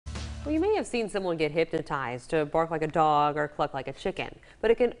Well, you may have seen someone get hypnotized to bark like a dog or cluck like a chicken,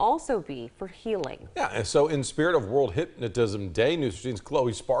 but it can also be for healing. Yeah, and so in spirit of World Hypnotism Day, News 15's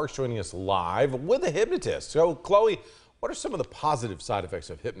Chloe Sparks joining us live with a hypnotist. So, Chloe, what are some of the positive side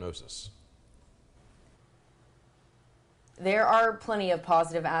effects of hypnosis? There are plenty of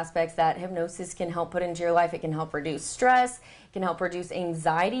positive aspects that hypnosis can help put into your life. It can help reduce stress, it can help reduce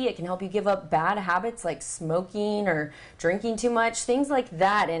anxiety, it can help you give up bad habits like smoking or drinking too much, things like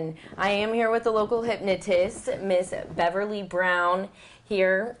that. And I am here with the local hypnotist, Miss Beverly Brown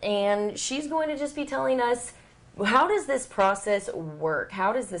here, and she's going to just be telling us, how does this process work?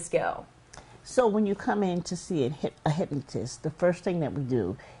 How does this go? So when you come in to see a hypnotist, the first thing that we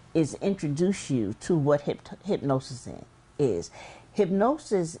do is introduce you to what hypnosis is.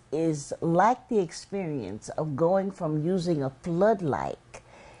 Hypnosis is like the experience of going from using a floodlight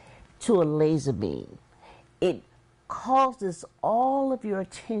to a laser beam. It causes all of your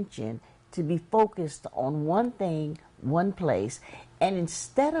attention to be focused on one thing, one place, and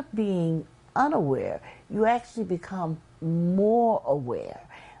instead of being unaware, you actually become more aware,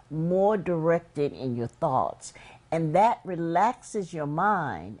 more directed in your thoughts, and that relaxes your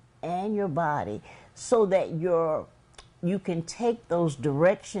mind and your body so that you can take those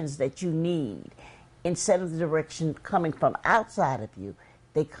directions that you need. Instead of the direction coming from outside of you,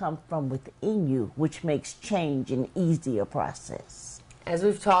 they come from within you, which makes change an easier process. As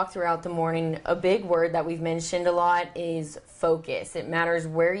we've talked throughout the morning, a big word that we've mentioned a lot is focus. It matters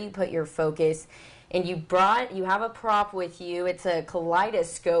where you put your focus. And you have a prop with you. It's a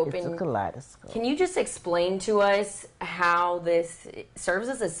kaleidoscope. It's a kaleidoscope. Can you just explain to us how this serves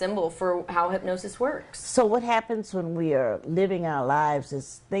as a symbol for how hypnosis works? So what happens when we are living our lives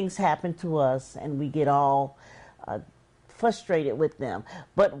is things happen to us and we get all frustrated with them.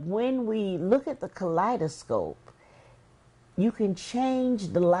 But when we look at the kaleidoscope, you can change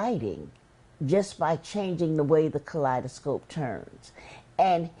the lighting just by changing the way the kaleidoscope turns.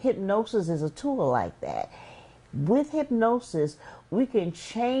 And hypnosis is a tool like that. With hypnosis, we can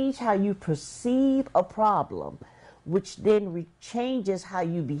change how you perceive a problem, which then changes how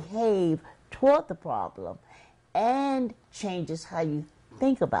you behave toward the problem and changes how you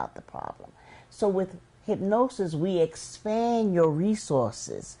think about the problem. So with hypnosis, we expand your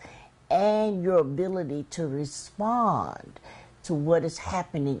resources and your ability to respond to what is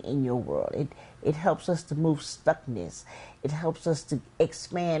happening in your world. It helps us to move stuckness. It helps us to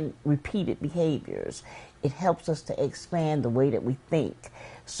expand repeated behaviors. It helps us to expand the way that we think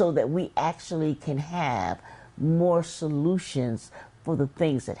so that we actually can have more solutions for the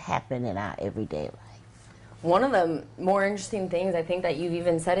things that happen in our everyday life. One of the more interesting things I think that you've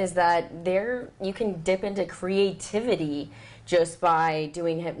even said is that you can dip into creativity just by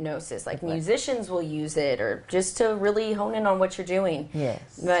doing hypnosis. Like musicians will use it or just to really hone in on what you're doing.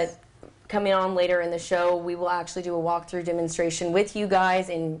 Yes. But coming on later in the show, we will actually do a walkthrough demonstration with you guys,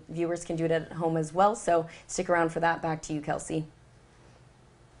 and viewers can do it at home as well. So stick around for that. Back to you, Kelsey.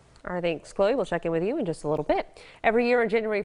 All right, thanks, Chloe. We'll check in with you in just a little bit. Every year on January